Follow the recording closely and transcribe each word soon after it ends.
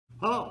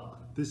Hello,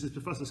 this is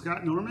Professor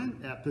Scott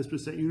Norman at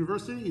Pistons State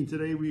University, and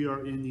today we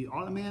are in the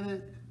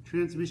Automatic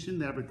Transmission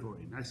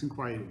Laboratory, nice and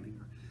quiet in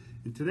here.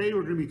 And today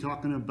we're going to be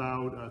talking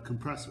about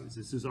compressors.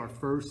 This is our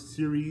first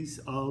series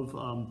of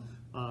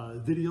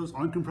videos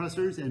on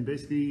compressors, and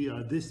basically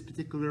this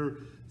particular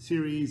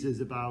series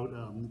is about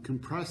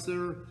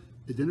compressor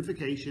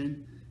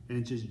identification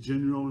and just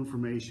general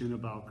information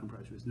about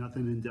compressors,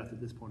 nothing in depth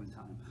at this point in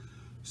time.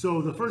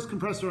 So the first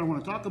compressor I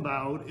want to talk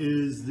about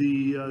is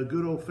the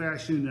good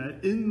old-fashioned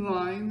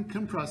inline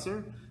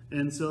compressor.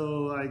 And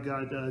so I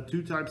got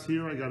two types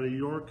here. I got a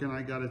York and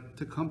I got a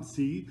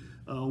Tecumseh.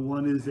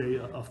 One is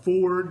a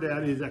Ford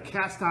that is a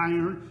cast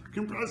iron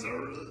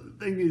compressor. The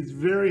thing is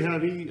very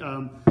heavy.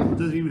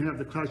 Doesn't even have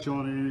the clutch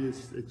on it.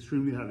 It's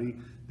extremely heavy.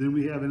 Then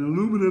we have an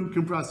aluminum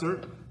compressor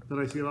that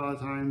I see a lot of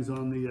times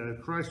on the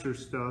Chrysler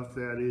stuff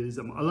that is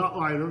a lot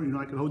lighter. You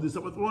know, I can hold this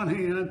up with one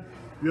hand.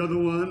 The other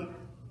one,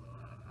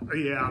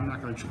 yeah, I'm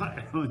not going to try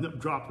it. I'll end up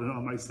dropping it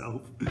on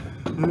myself.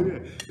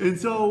 Okay. And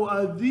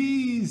so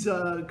these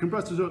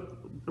compressors are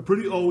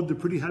pretty old. They're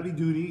pretty heavy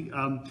duty.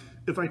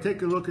 If I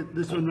take a look at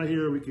this one right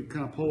here, we can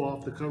kind of pull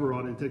off the cover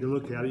on it and take a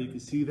look at it. You can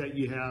see that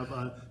you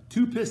have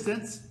two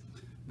pistons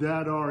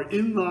that are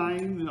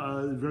inline,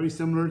 very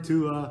similar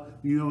to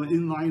you know, an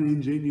inline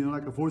engine, you know,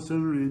 like a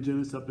 4-cylinder engine,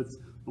 except it's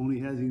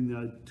only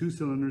having 2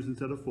 cylinders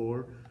instead of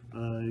 4.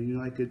 You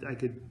know, I could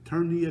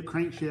turn the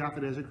crankshaft.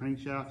 It has a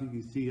crankshaft. You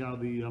can see how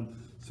the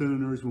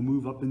cylinders will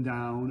move up and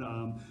down.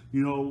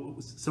 You know,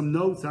 some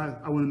notes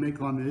I want to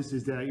make on this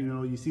is that, you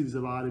know, you see this a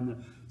lot in the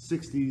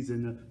 60s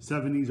and the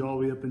 70s all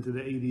the way up into the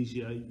 80s.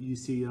 You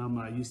see them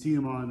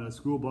on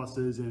school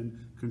buses and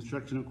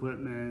construction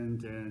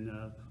equipment and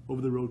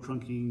over-the-road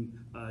trunking.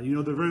 You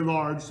know, they're very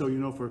large, so, you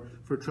know,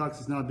 for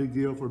trucks it's not a big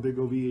deal for a big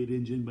V8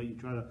 engine, but you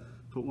try to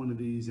put one of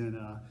these in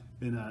a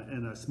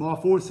small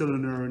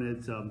 4-cylinder, and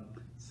it's a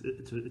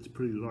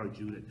pretty large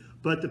unit.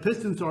 But the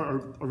pistons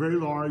are very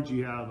large.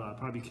 You have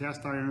probably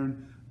cast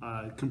iron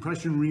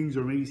compression rings,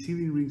 or maybe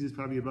sealing rings is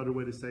probably a better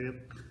way to say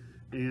it.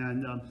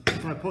 And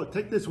if I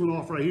take this one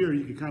off right here,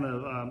 you can kind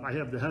of, I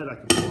have the head I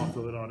can pull off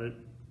of it on it.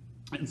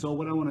 And so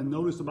what I want to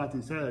notice about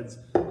these heads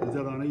is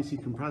that on AC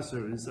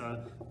compressors,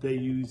 they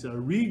use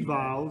reed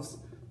valves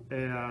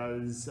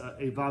as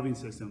a valving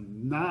system,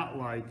 not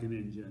like an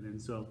engine. And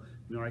so,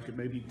 you know, I could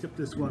maybe tip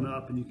this one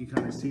up and you can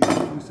kind of see the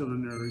 2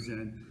 cylinders,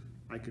 and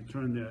I could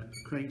turn the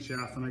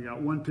crankshaft, and I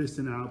got one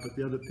piston out, but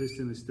the other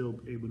piston is still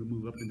able to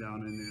move up and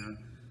down in there.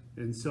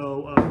 And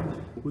so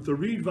with the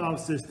reed valve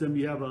system,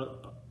 you have a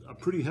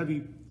pretty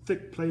heavy,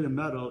 thick plate of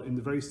metal in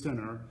the very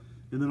center.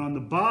 And then on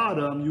the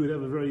bottom, you would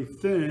have a very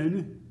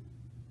thin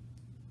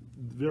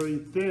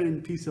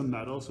piece of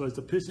metal. So as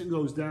the piston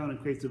goes down and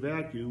creates a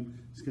vacuum,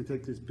 it's going to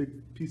take this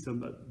big piece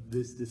of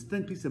this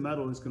thin piece of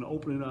metal, and it's going to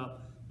open it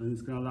up, and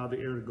it's going to allow the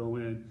air to go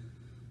in.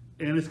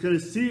 And it's going to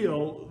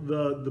seal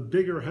the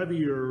bigger,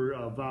 heavier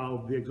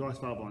valve, the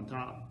exhaust valve on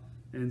top.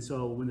 And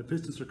so when the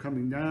pistons are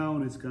coming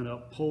down, it's going to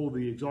pull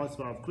the exhaust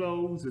valve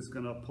closed. It's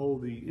going to pull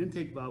the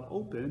intake valve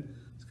open.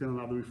 It's going to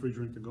allow the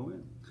refrigerant to go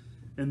in.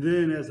 And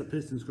then as the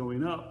piston's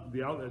going up,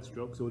 the outlet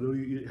stroke, so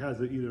it has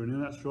either an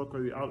inlet stroke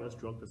or the outlet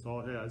stroke, that's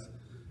all it has.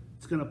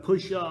 It's going to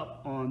push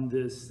up on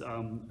this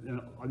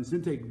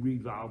intake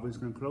reed valve, and it's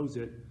going to close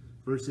it,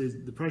 versus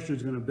the pressure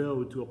is going to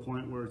build to a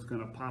point where it's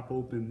going to pop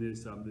open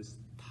this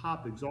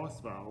top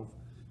exhaust valve,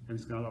 and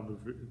it's going to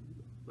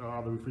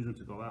allow the refrigerant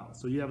to go out.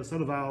 So you have a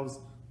set of valves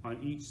on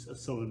each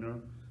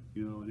cylinder,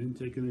 you know, an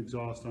intake and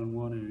exhaust on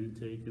one, and an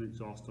intake and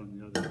exhaust on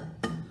the other.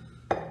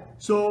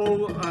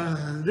 So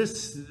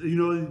this, you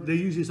know, they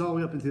use this all the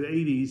way up into the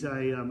 80s.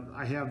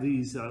 I have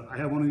these. I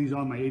have one of these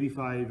on my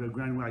 '85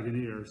 Grand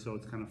Wagoneer, so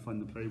it's kind of fun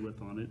to play with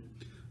on it.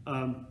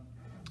 I'm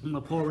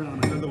gonna pull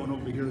around another one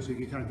over here so you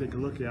can kind of take a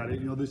look at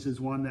it. You know, this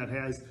is one that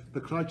has the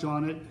clutch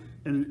on it,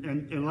 and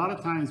a lot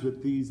of times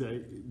with these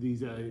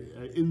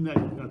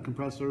inlet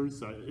compressors,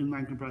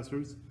 inline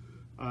compressors,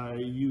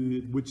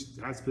 which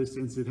has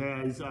pistons, it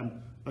has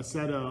a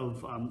set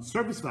of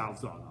service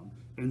valves on them.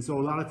 And so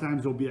a lot of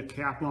times there'll be a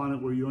cap on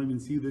it where you don't even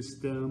see this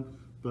stem,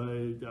 but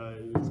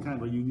it's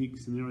kind of a unique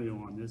scenario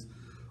on this.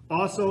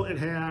 Also, it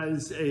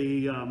has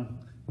a,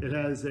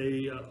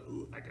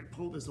 I can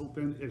pull this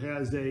open, it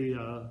has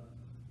a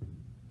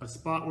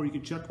spot where you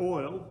can check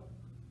oil.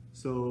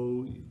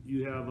 So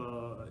you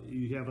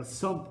have a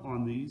sump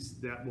on these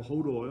that will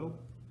hold oil.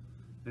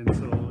 And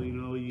so, you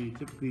know, you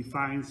typically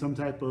find some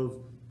type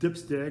of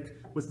dipstick.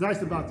 What's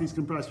nice about these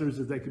compressors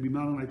is they can be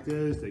mounted like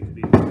this, they can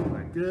be mounted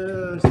like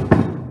this,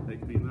 they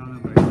can be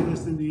mounted like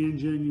this in the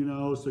engine, you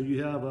know. So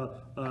you have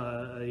a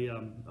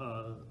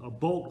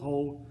bolt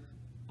hole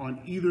on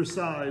either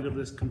side of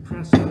this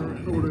compressor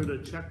in order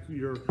to check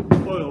your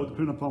oil,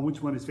 depending upon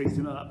which one is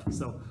facing up.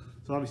 So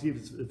obviously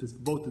if it's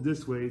bolted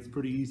this way, it's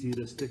pretty easy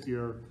to stick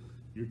your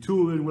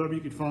tool in, whatever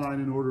you can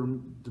find, in order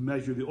to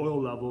measure the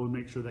oil level and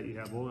make sure that you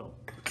have oil.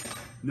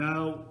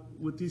 Now,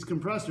 with these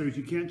compressors,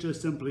 you can't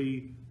just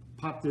simply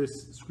pop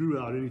this screw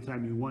out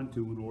anytime you want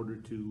to in order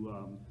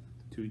to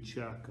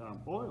check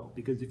oil,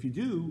 because if you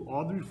do,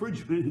 all the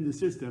refrigerant in the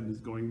system is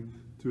going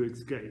to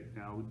escape.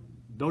 Now,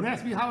 Don't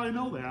ask me how I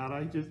know that.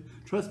 I just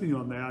trust me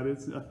on that.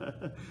 It's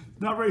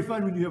not very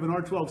fun when you have an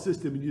R12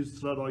 system and you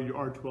just let all your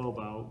R12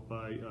 out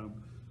by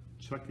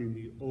chucking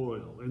the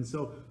oil. And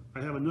so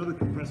I have another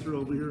compressor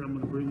over here I'm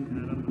going to bring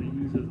and I'm going to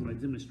use as my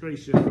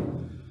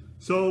demonstration.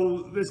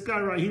 So this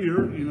guy right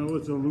here, you know,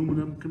 it's an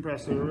aluminum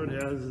compressor. It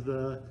has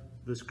the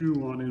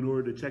screw on in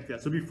order to check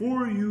that. So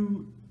before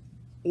you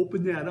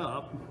open that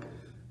up,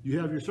 you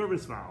have your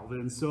service valve.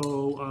 And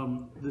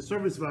so the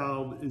service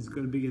valve is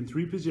going to be in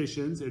 3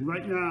 positions. And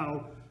right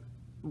now,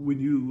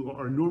 when you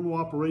are in normal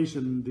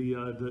operation,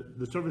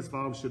 the service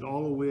valve should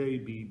all the way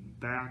be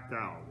backed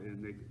out.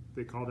 And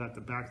they call that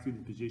the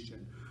backseated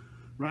position.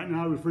 Right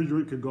now,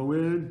 refrigerant could go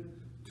in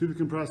to the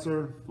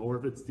compressor, or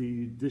if it's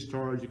the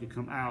discharge, it could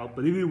come out.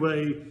 But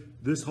anyway,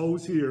 this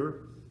hose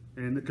here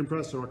and the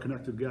compressor are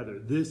connected together.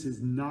 This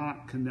is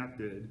not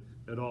connected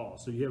at all.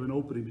 So you have an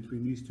opening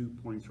between these 2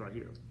 points right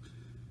here.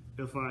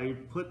 If I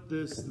put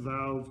this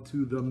valve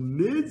to the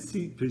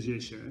mid-seat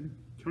position,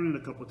 turn it a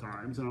couple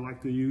times, and I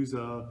like to use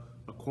a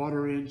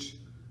quarter-inch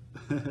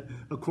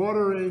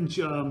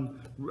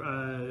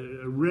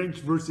wrench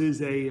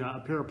versus a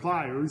pair of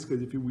pliers,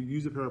 because if you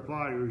use a pair of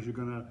pliers, you're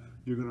gonna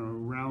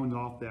round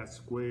off that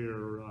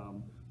square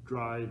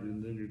drive,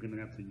 and then you're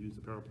gonna have to use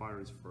a pair of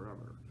pliers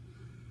forever.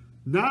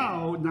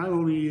 Now, not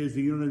only is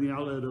the inlet and the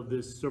outlet of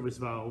this service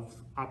valve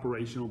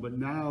operational, but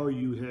now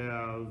you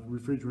have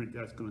refrigerant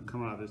that's going to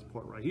come out of this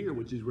port right here,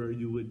 which is where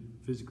you would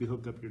physically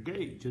hook up your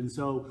gauge. And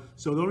so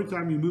the only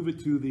time you move it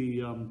to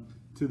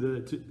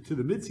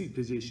the mid-seat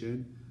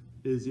position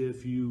is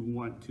if you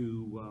want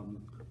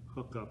to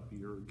hook up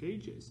your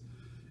gauges.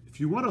 If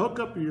you want to hook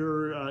up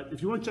your,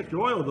 if you want to check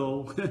your oil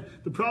though,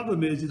 the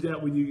problem is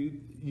that when you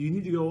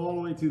need to go all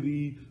the way to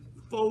the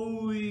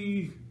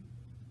fully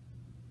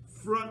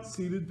front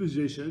seated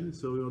position,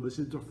 so you know, this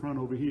is the front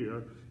over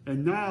here,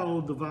 and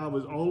now the valve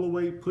is all the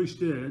way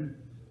pushed in,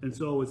 and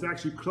so it's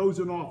actually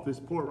closing off this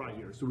port right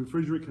here, so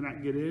refrigerant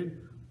cannot get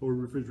in or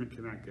refrigerant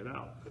cannot get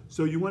out.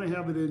 So you want to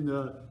have it in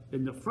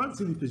the front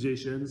seated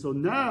position. So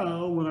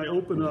now when I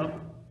open up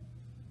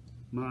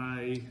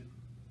my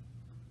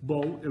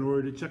bolt in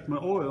order to check my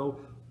oil,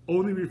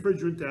 only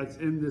refrigerant that's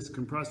in this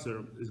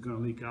compressor is going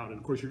to leak out. And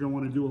of course, you're going to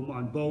want to do them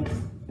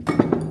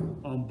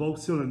on both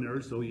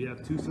cylinders. So you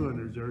have 2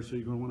 cylinders there, so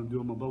you're going to want to do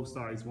them on both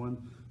sides. One's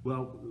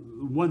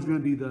going to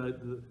be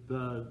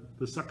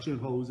the suction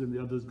hose, and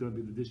the other is going to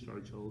be the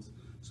discharge hose.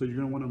 So you're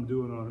going to want them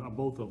doing on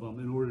both of them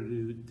in order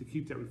to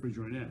keep that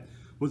refrigerant in.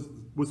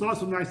 What's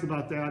also nice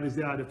about that is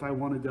that if I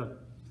wanted to,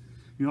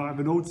 you know, I have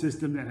an old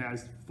system that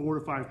has 4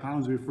 to 5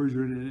 pounds of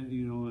refrigerant in it,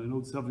 you know, an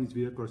old 70s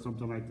vehicle or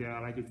something like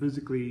that, I could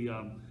physically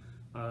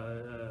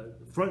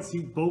front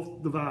seat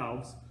both the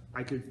valves.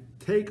 I could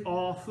take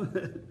off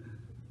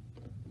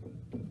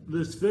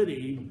this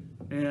fitting,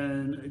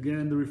 and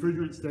again, the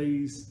refrigerant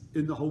stays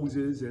in the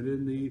hoses and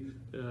in the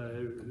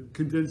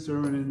condenser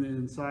and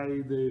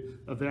inside the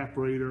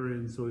evaporator.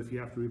 And so if you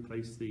have to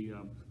replace the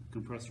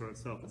compressor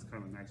itself, it's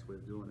kind of a nice way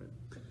of doing it.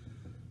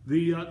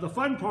 The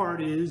fun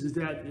part is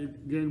that,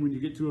 again, when you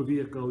get to a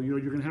vehicle, you know,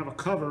 you're going to have a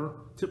cover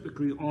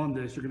typically on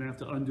this. You're going to have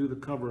to undo the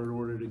cover in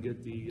order to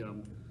get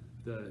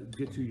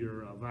get to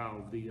your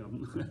valve.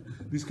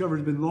 These covers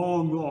have been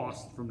long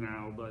lost from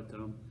now, but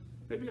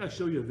maybe I'll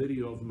show you a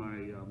video of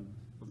my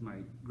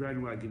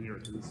Grand Wagoneer,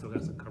 because it still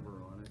has a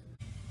cover on it.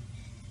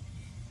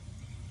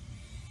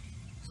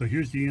 So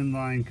here's the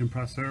inline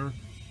compressor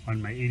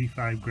on my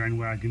 85 Grand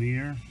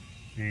Wagoneer,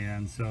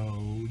 and so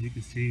you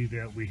can see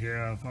that we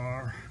have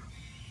our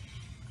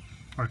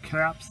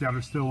caps that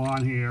are still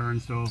on here. And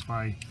so if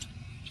I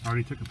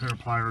already took a pair of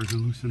pliers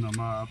and loosened them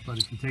up, but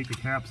if you take the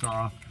caps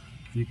off,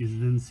 you can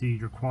then see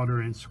your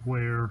quarter-inch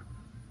square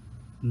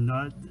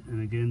nut,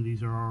 and again,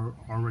 these are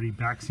already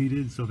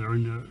backseated, so they're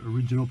in the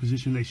original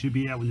position they should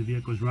be at when the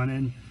vehicle is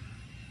running.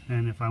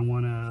 And if I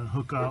want to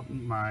hook up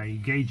my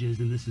gauges,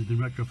 and this has been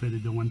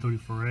retrofitted to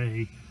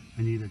 134A,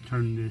 I need to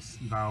turn this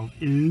valve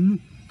in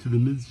to the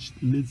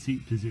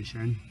mid-seat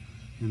position.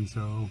 And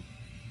so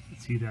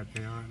see that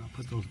there, and I'll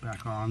put those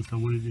back on. So I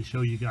wanted to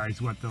show you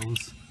guys what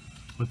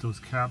those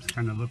caps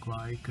kind of look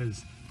like,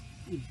 because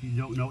if you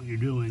don't know what you're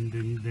doing,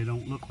 then they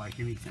don't look like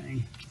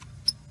anything.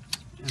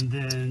 And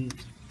then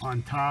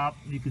on top,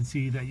 you can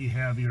see that you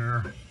have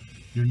your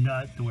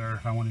nut, where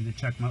if I wanted to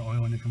check my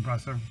oil in the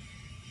compressor,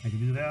 I can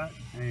do that.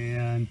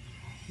 And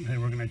then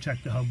we're going to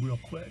check the hub real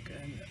quick.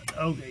 And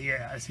okay,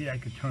 yeah, I see I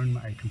could turn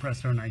my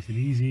compressor nice and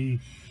easy.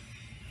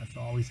 That's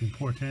always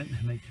important.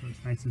 Make sure it's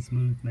nice and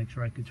smooth. Make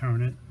sure I could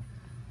turn it.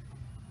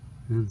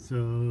 And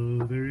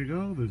so there you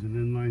go. There's an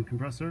inline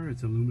compressor.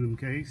 It's an aluminum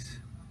case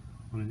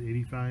on an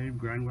 85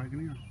 Grand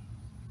Wagoneer.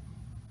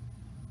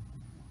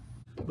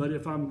 But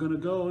if I'm going to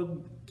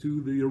go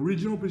to the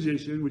original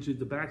position, which is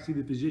the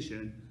backseated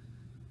position,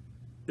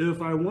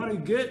 if I want to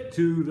get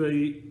to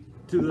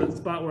the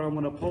spot where I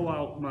want to pull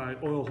out my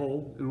oil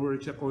hole in order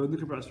to check oil in the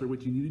compressor,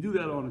 which you need to do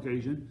that on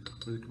occasion,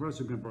 or the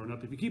compressor is going to burn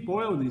up. If you keep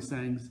oil in these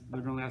things,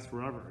 they're going to last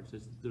forever. It's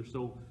just, they're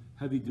so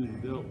heavy-duty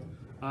build.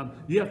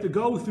 You have to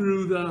go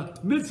through the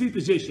mid-seat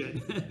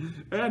position,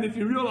 and if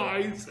you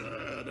realize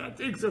that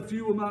takes a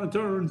few amount of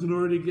turns in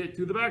order to get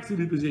to the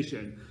back-seated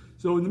position.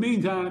 So in the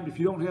meantime, if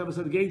you don't have a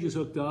set of gauges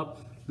hooked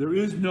up, there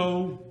is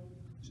no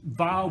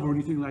valve or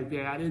anything like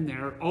that in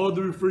there. All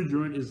the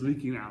refrigerant is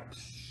leaking out.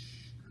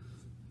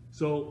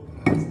 So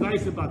what's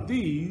nice about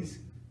these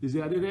is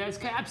that it has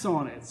caps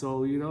on it.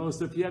 So, you know,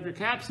 so if you have your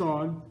caps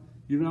on,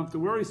 you don't have to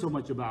worry so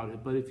much about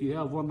it. But if you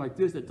have one like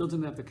this that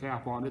doesn't have the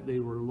cap on it, they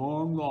were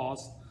long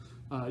lost.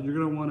 You're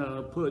going to want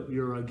to put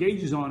your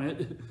gauges on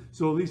it,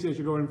 so at least as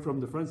you're going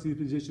from the front seat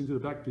position to the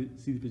back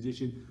seat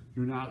position,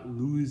 you're not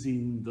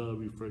losing the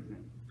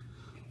refrigerant.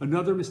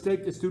 Another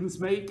mistake that students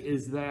make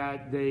is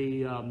that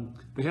they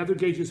have their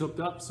gauges hooked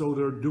up, so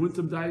they're doing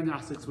some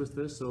diagnostics with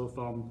this. So if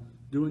I'm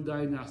doing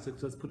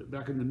diagnostics, let's put it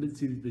back in the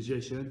mid-seated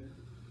position.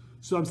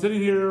 So I'm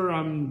sitting here,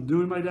 I'm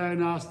doing my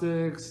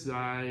diagnostics,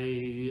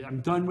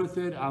 I'm done with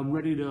it, I'm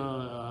ready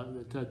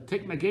to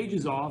take my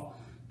gauges off.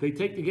 They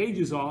take the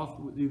gauges off,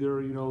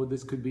 either, you know,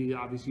 this could be,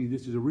 obviously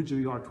this is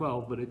originally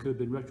R12, but it could have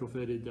been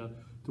retrofitted to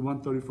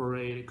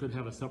 134A. It could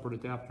have a separate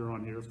adapter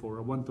on here for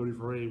a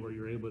 134A where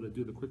you're able to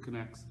do the quick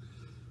connects.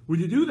 When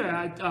you do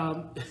that,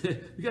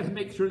 you got to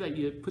make sure that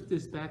you put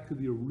this back to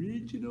the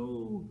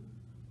original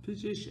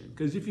position.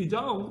 Because if you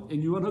don't,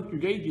 and you unhook your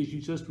gauges, you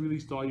just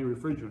released all your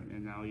refrigerant,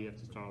 and now you have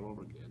to start all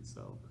over again.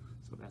 So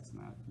that's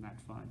not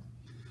fun.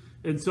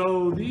 And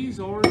so these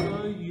are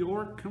the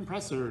York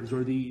compressors,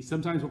 or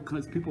sometimes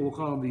people will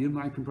call them the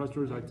inline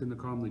compressors. I tend to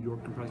call them the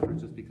York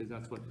compressors just because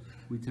that's what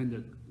we tend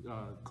to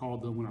call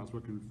them when I was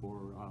working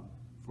for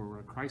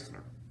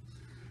Chrysler.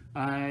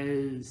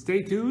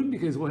 Stay tuned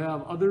because we'll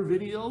have other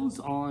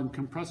videos on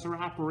compressor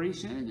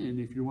operation, and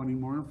if you're wanting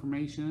more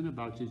information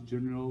about just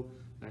general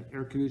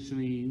air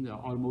conditioning,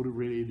 automotive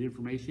related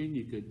information,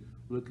 you could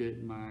look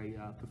at my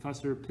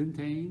Professor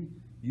Pintane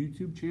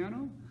YouTube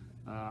channel.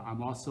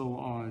 I'm also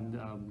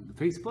on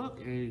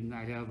Facebook, and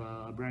I have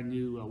a brand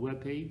new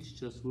webpage.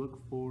 Just look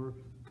for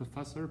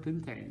Professor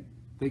Pintane.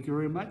 Thank you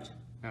very much.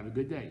 Have a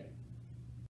good day.